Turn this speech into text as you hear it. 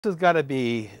This has got to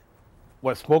be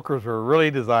what smokers were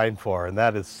really designed for, and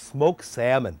that is smoked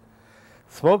salmon.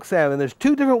 Smoked salmon. There's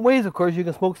two different ways, of course, you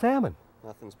can smoke salmon.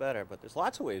 Nothing's better, but there's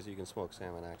lots of ways you can smoke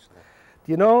salmon, actually.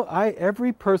 You know,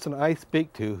 every person I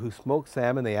speak to who smokes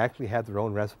salmon, they actually have their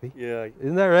own recipe. Yeah.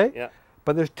 Isn't that right? Yeah.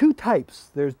 But there's two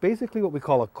types. There's basically what we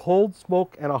call a cold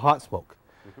smoke and a hot smoke.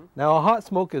 Mm-hmm. Now, a hot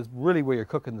smoke is really where you're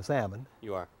cooking the salmon.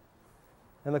 You are.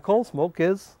 And the cold smoke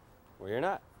is? Well, you're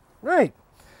not. Right.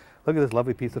 Look at this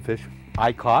lovely piece of fish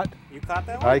I caught. You caught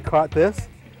that one? I caught this.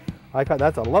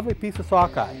 That's a lovely piece of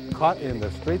sockeye caught in the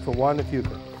Straits of Juan de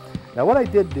Fuca. Now what I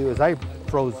did do is I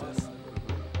froze this.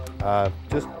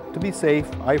 Just to be safe,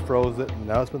 I froze it, and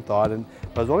now it's been thawed. And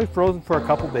it was only frozen for a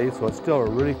couple days, so it's still a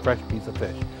really fresh piece of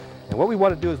fish. And what we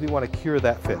want to do is we want to cure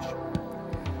that fish.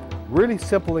 Really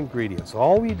simple ingredients.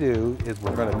 All we do is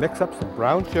we're going to mix up some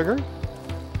brown sugar.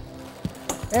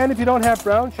 And if you don't have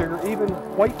brown sugar, even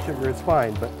white sugar is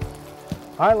fine, but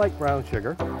I like brown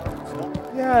sugar. Salt?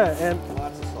 Yeah, and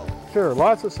lots of salt. Sure,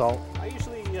 lots of salt. I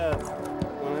usually,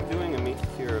 when I'm doing a meat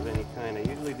cure of any kind, I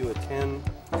usually do a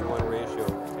 10-to-1 ratio.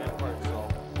 10 parts salt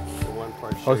to 1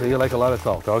 part sugar. Oh, so you like a lot of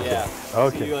salt? Okay. Yeah.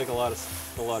 Okay. So you like a lot of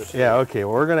sugar. Yeah. Okay.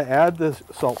 Well, we're going to add this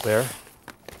salt there.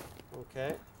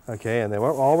 Okay. Okay, and then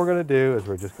all we're going to do is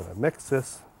we're just going to mix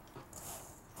this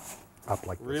up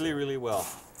like this. Really well.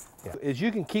 Yeah. Is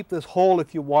you can keep this whole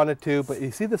if you wanted to, but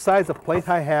you see the size of plate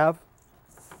I have?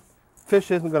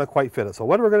 Fish isn't going to quite fit it. So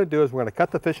what we're going to do is we're going to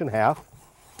cut the fish in half.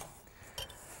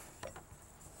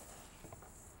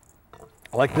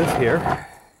 Like this here.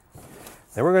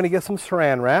 Then we're going to get some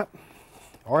saran wrap,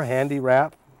 or handy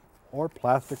wrap, or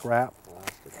plastic wrap.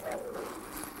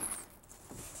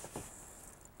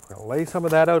 We're going to lay some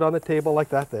of that out on the table like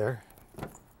that there.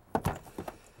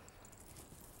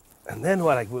 And then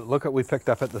look what we picked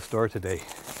up at the store today.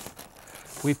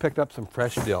 We picked up some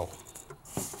fresh dill.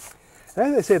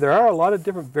 And as I say, there are a lot of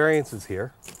different variances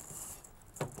here.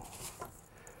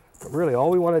 But really, all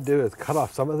we want to do is cut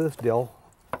off some of this dill.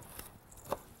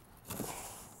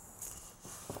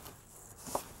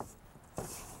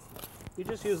 You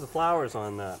just use the flowers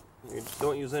on that. You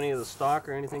don't use any of the stalk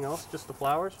or anything else, just the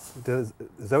flowers? Is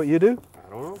that what you do? I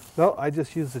don't know. No, I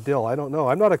just use the dill. I don't know.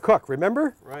 I'm not a cook,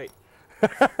 remember? Right.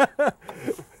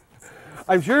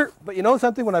 I'm sure, but you know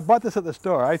something? When I bought this at the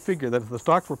store, I figured that if the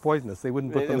stalks were poisonous, they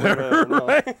wouldn't put them there.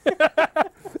 Right?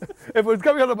 If it was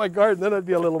coming out of my garden, then I'd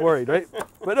be a little worried, right?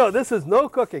 But no, this is no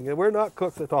cooking, and we're not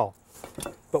cooks at all.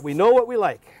 But we know what we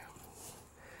like.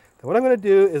 So what I'm going to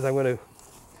do is we're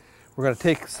going to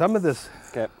take some of this,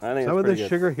 some of this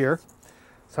sugar here,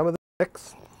 some of the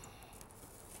mix.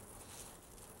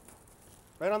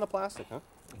 Right on the plastic, huh?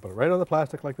 Put it right on the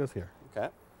plastic like this here. Okay.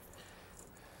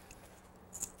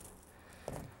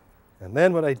 And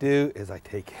then what I do is I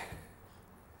take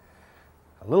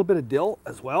a little bit of dill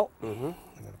as well. Mm-hmm. I'm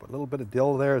going to put a little bit of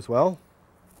dill there as well.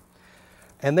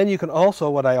 And then you can also,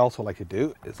 what I also like to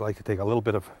do is I like to take a little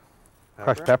bit of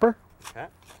crushed pepper. Okay.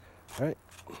 All right.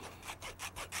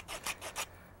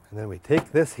 And then we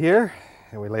take this here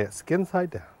and we lay it skin side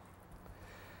down.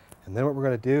 And then what we're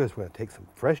going to do is we're going to take some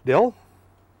fresh dill.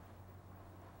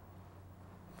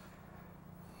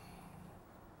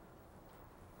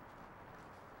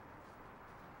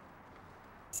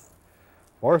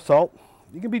 More salt.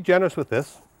 You can be generous with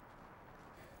this.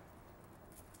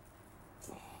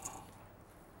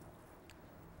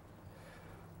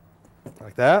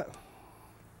 Like that.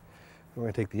 We're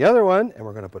going to take the other one and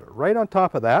we're going to put it right on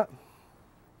top of that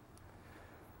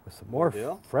with some more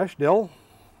fresh dill.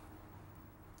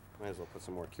 Might as well put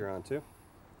some more cure on too.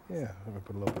 Yeah, I'm going to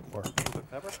put a little bit more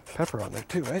pepper on there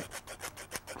too, right?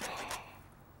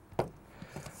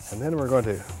 And then we're going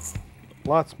to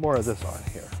lots more of this on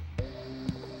here.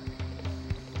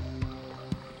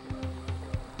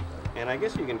 And I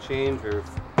guess you can change or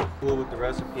fool with the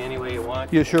recipe any way you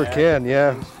want. You sure can,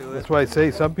 yeah. That's why I say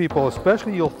some people,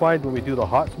 especially you'll find when we do the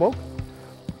hot smoke,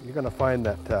 you're going to find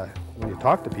that when you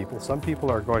talk to people, some people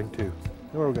are going to,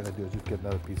 what we're going to do is just get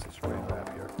another piece of saran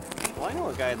wrap here. Well, I know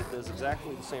a guy that does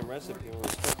exactly the same recipe when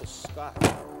it's put the scotch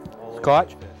all over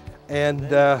Scotch the fish.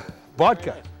 and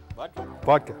vodka. Nice.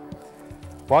 Vodka.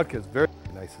 Vodka is very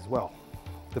nice as well.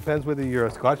 Depends whether you're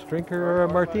a Scotch drinker or a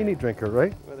martini drinker,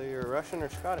 right? Whether you're Russian or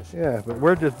Scottish. Yeah, but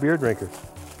we're just beer drinkers.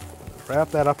 Wrap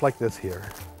that up like this here.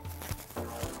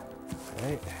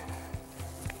 Right.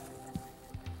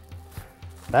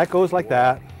 That goes like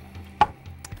that.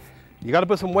 You got to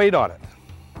put some weight on it.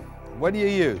 What do you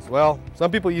use? Well,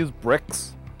 some people use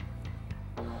bricks.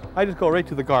 I just go right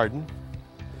to the garden.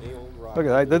 The old rock. Look at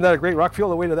that. Isn't that a great rock? Feel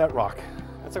the weight of that rock.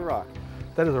 That's a rock.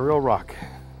 That is a real rock.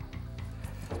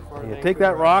 And you take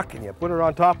that rock and you put it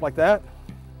on top like that.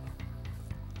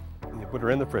 You put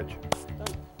her in the fridge. Done.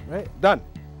 Right, done.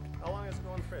 How long does it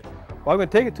go in the fridge? Well, I'm going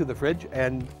to take it to the fridge,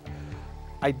 and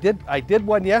I did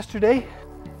one yesterday.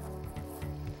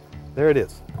 There it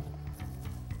is.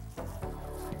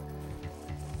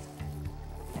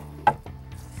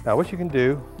 Now, what you can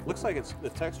do? Looks like the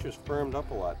texture's firmed up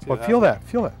a lot too. Well, feel that.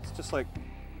 Feel that. It's just like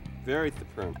very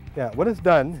firm. Yeah. What it's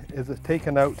done is it's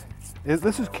taken out.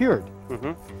 This is cured.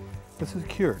 Mm-hmm. This is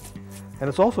cured, and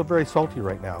it's also very salty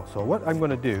right now. So what I'm going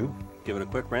to do? Give it a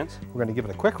quick rinse. We're going to give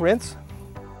it a quick rinse.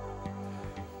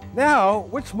 Now,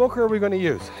 which smoker are we going to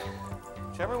use?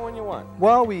 Whichever one you want.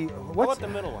 Well, How about the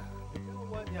middle one?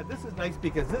 Yeah, this is nice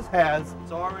because this has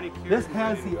It's already cured. this and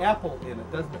has ready to the go. apple in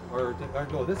it, doesn't it? Or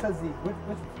no, this has the which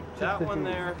That did one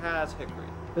you- there has hickory.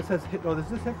 This has oh, is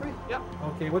this hickory? Yep.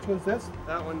 Okay, which one's this?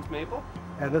 That one's maple.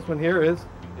 And this one here is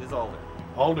Is alder.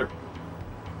 alder.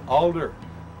 Alder.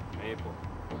 Maple.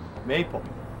 Maple.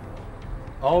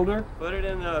 Alder. Put it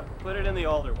in the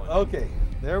alder one. Okay,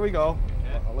 there we go.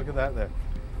 Okay. Oh, look at that there.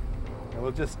 And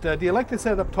we'll just do you like to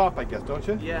set it up top, I guess, don't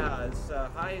you? Yeah, as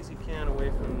high as you can away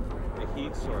from the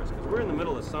heat source, because we're in the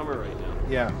middle of summer right now,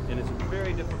 Yeah. and it's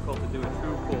very difficult to do a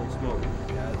true cold smoke.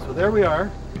 Yeah, so there we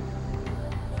are.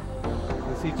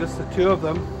 You see just the two of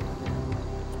them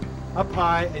up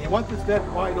high, and you want this dead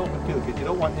wide open too, because you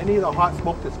don't want any of the hot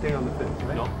smoke to stay on the fish,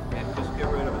 right? No, and just get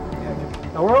rid of it.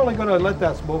 Yeah. Now we're only going to let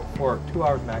that smoke for 2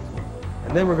 hours maximum,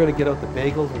 and then we're going to get out the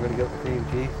bagels, we're going to get out the cream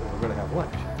cheese, and we're going to have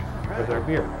lunch with our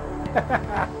beer.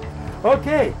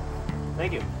 Okay,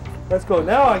 Thank you. let's go.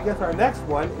 Now I guess our next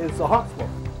one is the hot smoke.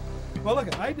 Well,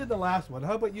 look, I did the last one.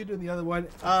 How about you do the other one?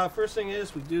 First thing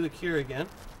is we do the cure again,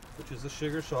 which is the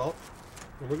sugar salt.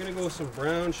 And we're going to go with some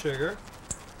brown sugar.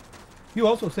 You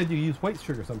also said you use white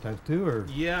sugar sometimes too, or?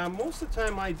 Yeah, most of the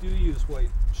time I do use white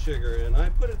sugar, and I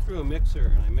put it through a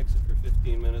mixer and I mix it for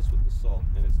 15 minutes with the salt,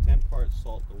 and it's 10 parts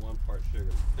salt to 1 part sugar.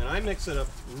 And I mix it up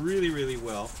really, really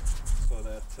well so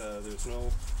that there's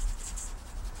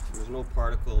no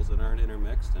particles that aren't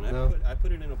intermixed. And I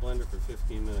put it in a blender for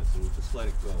 15 minutes and just let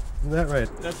it go. Isn't that right?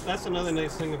 That's another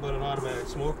nice thing about an automatic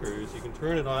smoker is you can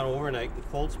turn it on overnight, the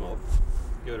cold smoke,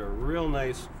 give it a real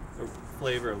nice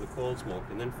flavor of the cold smoke,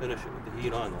 and then finish it with the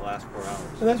heat on the last 4 hours.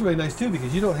 And that's really nice too,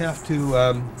 because you don't have to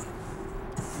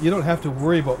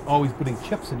worry about always putting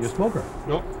chips in your smoker.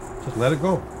 Nope. Just let it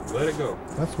go. Let it go.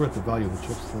 That's worth the value of the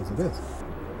chips as it is.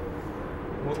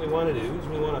 What we want to do is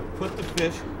we want to put the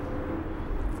fish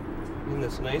in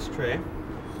this nice tray,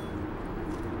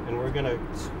 and we're gonna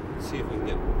see if we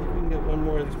can get one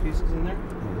more of these pieces in there.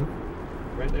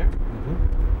 Mm-hmm. Right there. Mm-hmm.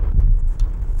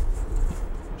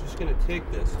 Just gonna take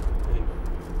this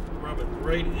and rub it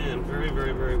right in very,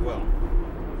 very, very well.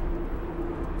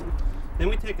 Then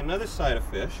we take another side of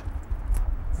fish.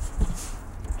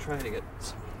 Try to get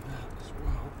some of that as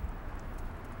well.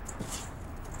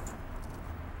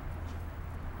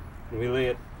 And we lay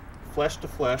it flesh to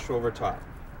flesh over top.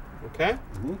 Okay?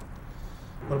 Mm-hmm.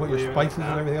 What about your spices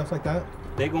and everything else like that?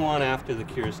 They go on after the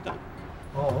cure's done.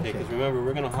 Oh, okay. Because remember,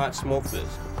 we're going to hot smoke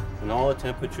this, and all the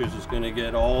temperatures is going to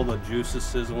get all the juices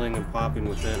sizzling and popping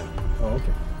within it. Oh,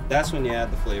 okay. That's when you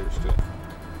add the flavors to it.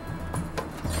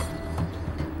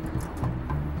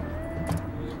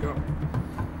 There you go.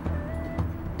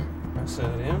 Set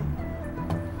it in.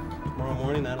 Tomorrow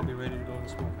morning, that'll be ready to go in the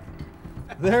smoker.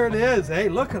 There it is. Hey,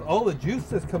 look at all the juice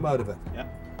that's come out of it.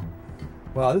 Yep.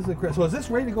 Wow, this is incredible. So is this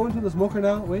ready to go into the smoker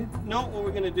now, Wade? No, what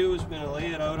we're going to do is we're going to lay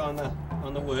it out on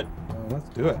the wood, Oh, let's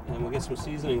do it. and we'll get some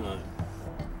seasoning on it.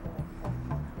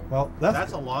 Well,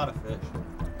 That's a lot of fish.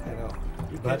 I know.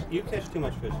 You catch too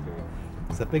much fish, Gary.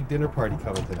 It's a big dinner party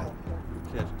coming tonight.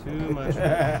 You catch too much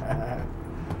fish.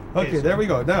 Okay, so- there we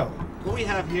go. Now, What we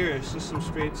have here is just some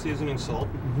straight seasoning salt.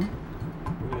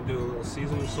 mm-hmm. We're going to do a little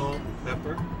seasoning salt and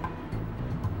pepper.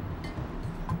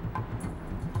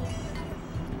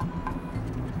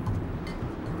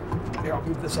 Here, I'll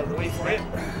move this out of the way for you.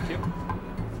 Thank you.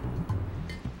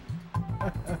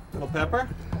 Little pepper.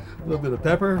 A little bit of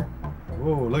pepper.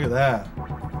 Whoa, look at that.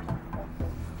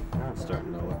 Now it's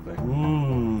starting to look like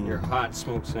Mmm. your hot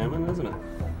smoked salmon, isn't it?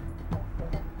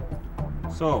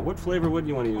 So, what flavor would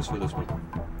you want to use for this one?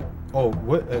 Oh,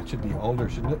 what? It should be alder,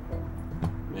 shouldn't it?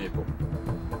 Maple.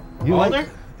 You Alder? Like,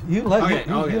 you like Okay, it.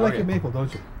 You, okay, you like okay. your maple,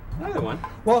 don't you? Another one.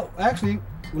 Well, actually,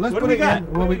 let's What do put we it got? in.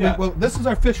 What Well, do we got? well, this is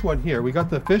our fish one here. We got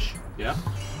the fish Yeah.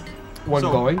 one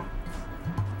So- going.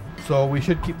 So we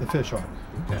should keep the fish on.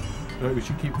 Okay. Right, we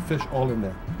should keep fish all in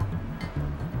there.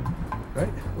 Right?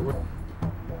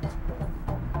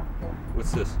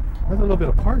 What's this? There's a little bit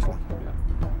of parsley. Yeah.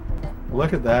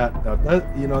 Look at that. Now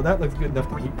that, you know, that looks good enough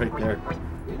to eat right there.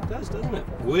 It does, doesn't it?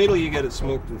 Wait till you get it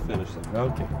smoked and finished.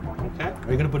 Okay. Okay.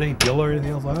 Are you going to put any dill or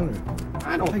anything else on it? Or?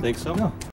 I don't think so. No.